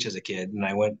 4-H as a kid, and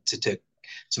I went to take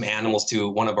some animals to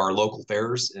one of our local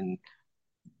fairs, and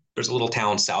there's a little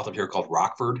town south of here called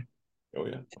Rockford, Oh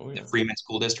yeah. the Freeman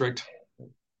School District,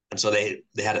 and so they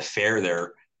had a fair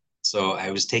there. So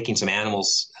I was taking some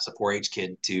animals as a 4-H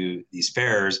kid to these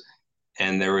fairs,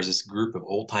 and there was this group of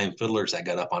old time fiddlers that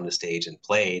got up on the stage and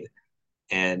played.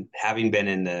 And having been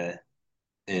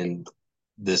in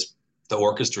this the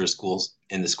orchestra schools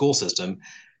in the school system,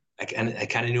 I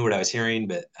kind of knew what I was hearing,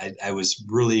 but I was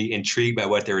really intrigued by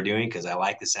what they were doing because I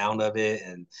liked the sound of it,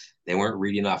 and they weren't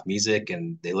reading off music,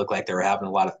 and they looked like they were having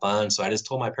a lot of fun. So I just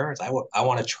told my parents I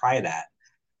want to try that.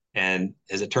 And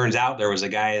as it turns out, there was a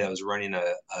guy that was running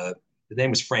his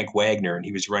name was Frank Wagner, and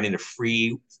he was running a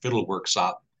free fiddle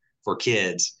workshop for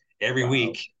kids every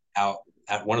week out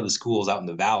at one of the schools out in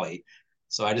the valley.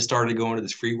 So I just started going to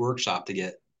this free workshop to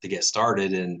get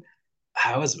started, and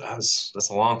that's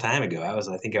a long time ago.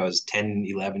 I think I was 10,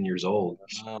 11 years old.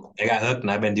 Wow. I got hooked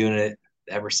and I've been doing it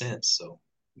ever since. So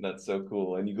That's so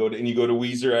cool. And you go to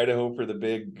Weiser, Idaho for the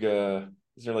big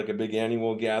is there like a big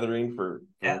annual gathering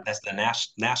yeah, that's the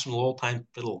National Old Time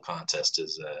Fiddle Contest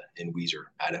is in Weiser,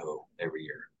 Idaho every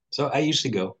year. So I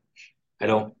usually go. I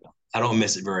Yeah. don't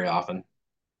miss it very often.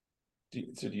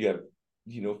 So do you have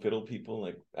fiddle people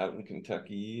like out in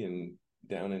Kentucky and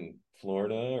down in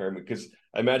Florida, or because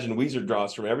I imagine Weiser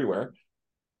draws from everywhere.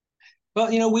 Well,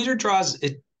 Weiser draws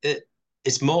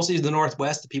it's mostly the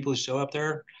Northwest, the people who show up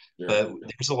there, Sure. but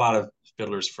there's a lot of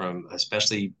fiddlers from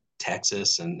especially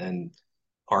Texas and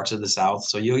parts of the South.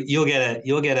 So you'll get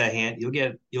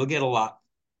a lot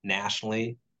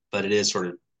nationally, but it is sort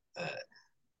of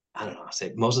I don't know. I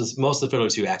say most of the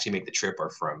fiddlers who actually make the trip are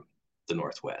from the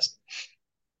Northwest,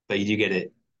 but you do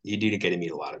get to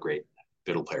meet a lot of great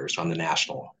fiddle players on the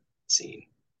national scene.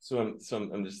 So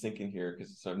I'm just thinking here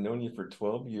because I've known you for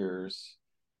 12 years,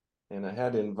 and I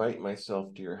had to invite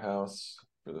myself to your house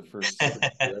for the first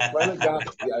semester.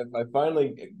 I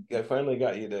finally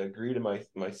got you to agree to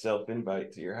my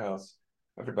self-invite to your house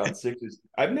after about 6 years.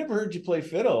 I've never heard you play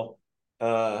fiddle.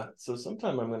 So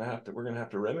sometime we're gonna have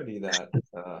to remedy that.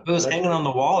 It was hanging on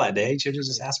the wall that day. You should have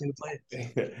just asked me to play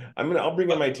it. I'll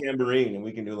bring in my tambourine and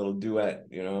we can do a little duet.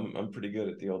 I'm pretty good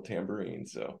at the old tambourine.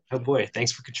 So oh boy,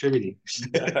 thanks for contributing.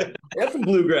 That's a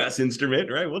bluegrass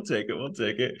instrument, right? We'll take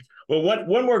it. Well,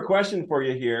 one more question for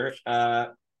you here.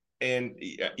 And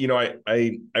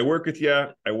I work with you.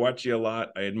 I watch you a lot.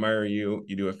 I admire you.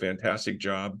 You do a fantastic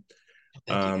job.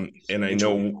 And I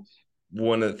know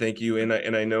thank you.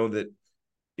 And I know that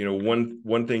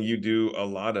one thing you do a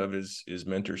lot of is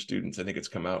mentor students. I think it's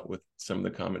come out with some of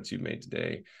the comments you've made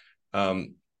today.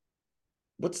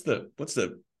 What's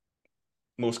the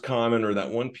most common, or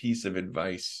that one piece of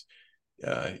advice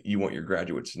you want your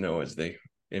graduates to know as they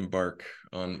embark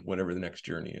on whatever the next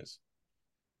journey is?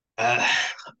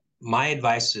 My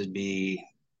advice would be,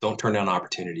 don't turn down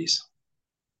opportunities.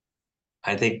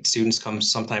 I think students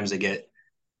sometimes they get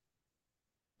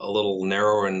a little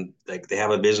narrow and like they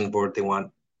have a vision for what they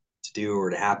want to do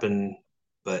or to happen,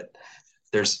 but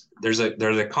there's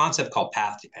a concept called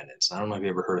path dependence. I don't know if you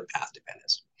ever heard of path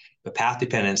dependence, but path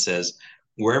dependence says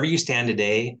wherever you stand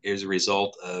today is a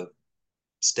result of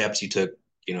steps you took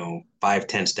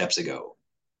 5-10 steps ago.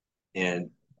 And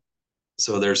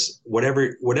so there's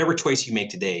whatever choice you make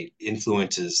today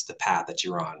influences the path that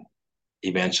you're on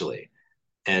eventually.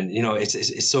 And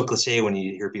it's so cliche when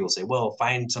you hear people say, well,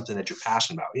 find something that you're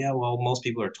passionate about. Yeah, well, most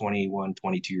people are 21,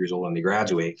 22 years old when they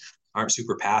graduate, aren't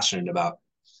super passionate about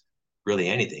really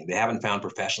anything. They haven't found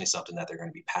professionally something that they're going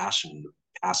to be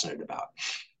passionate about.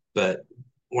 But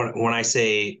when I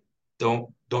say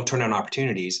don't turn down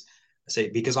opportunities, I say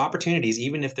because opportunities,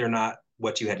 even if they're not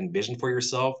what you had envisioned for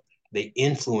yourself, they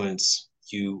influence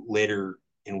you later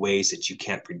in ways that you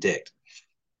can't predict.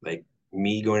 Like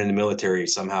me going in the military,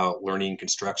 somehow learning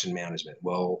construction management.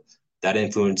 Well, that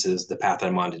influences the path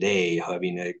I'm on today,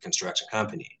 having a construction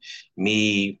company.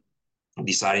 Me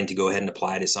deciding to go ahead and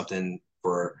apply to something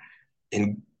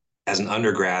as an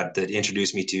undergrad that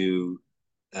introduced me to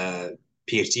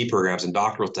PhD programs and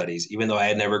doctoral studies, even though I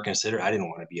had never considered, I didn't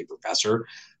want to be a professor,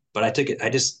 but I took it. I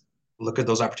just look at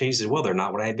those opportunities and said, well, they're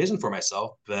not what I envisioned for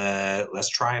myself, but let's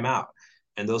try them out.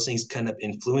 And those things kind of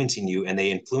influencing you, and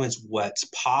they influence what's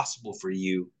possible for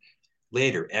you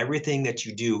later. Everything that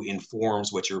you do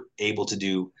informs what you're able to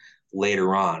do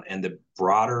later on. And the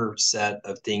broader set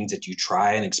of things that you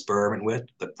try and experiment with,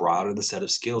 the broader the set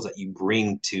of skills that you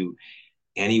bring to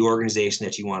any organization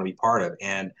that you want to be part of.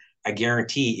 And I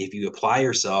guarantee if you apply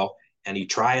yourself and you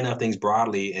try enough things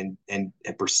broadly and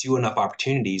pursue enough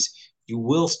opportunities, you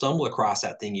will stumble across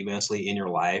that thing eventually in your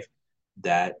life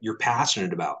that you're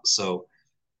passionate about. So,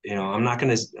 I'm not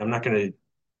going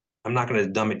to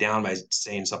dumb it down by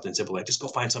saying something simple like just go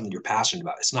find something you're passionate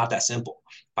about. It's not that simple.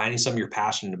 Finding something you're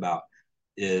passionate about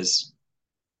is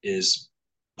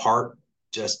part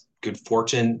just good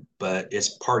fortune, but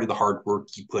it's part of the hard work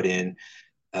you put in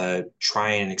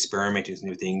trying and experimenting with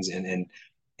new things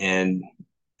and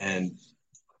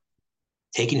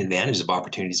taking advantage of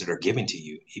opportunities that are given to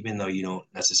you, even though you don't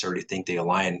necessarily think they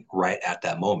align right at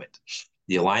that moment.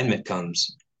 The alignment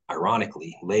comes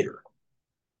ironically later.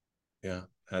 Yeah,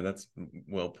 that's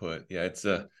well put. Yeah, it's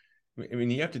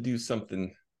you have to do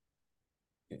something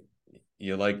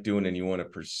you like doing and you want to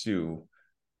pursue,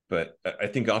 but I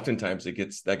think oftentimes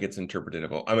that gets interpreted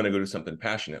of, I'm going to go do something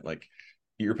passionate. Like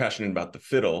you're passionate about the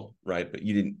fiddle, right? But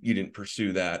you didn't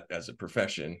pursue that as a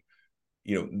profession.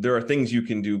 There are things you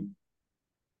can do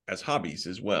as hobbies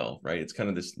as well, right? It's kind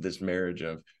of this marriage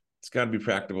of it's got to be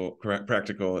practical.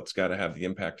 It's got to have the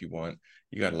impact you want.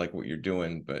 You got to like what you're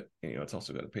doing, but it's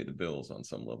also got to pay the bills on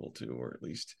some level too, or at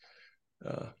least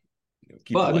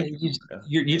keep. Well,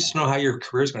 you just know how your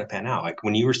career is going to pan out. Like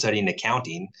when you were studying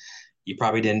accounting, you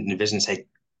probably didn't envision say,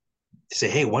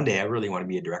 hey, one day I really want to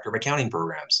be a director of accounting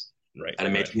programs at a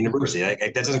major university. Like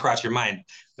that doesn't cross your mind,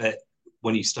 but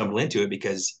when you stumble into it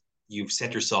because you've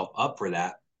set yourself up for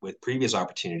that with previous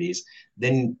opportunities,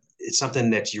 then it's something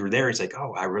that you're there. It's like,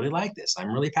 oh, I really like this.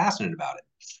 I'm really passionate about it.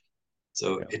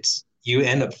 So you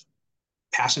end up,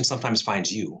 passion sometimes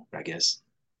finds you, I guess.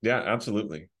 Yeah,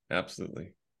 absolutely.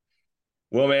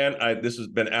 Well, man, this has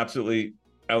been absolutely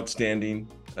outstanding.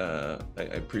 I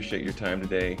appreciate your time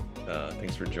today.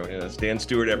 Thanks for joining us. Dan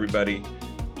Stewart, everybody.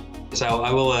 So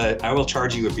I will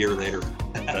charge you a beer later.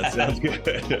 That sounds good.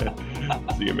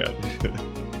 See you, man.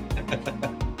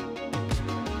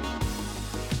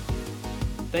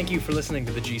 Thank you for listening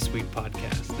to the G Suite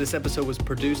podcast. This episode was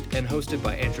produced and hosted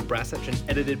by Andrew Brajcich and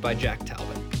edited by Jack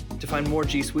Talbot. To find more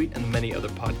G Suite and many other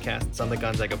podcasts on the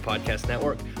Gonzaga Podcast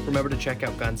Network, remember to check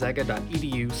out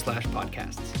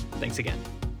gonzaga.edu/podcasts. Thanks again.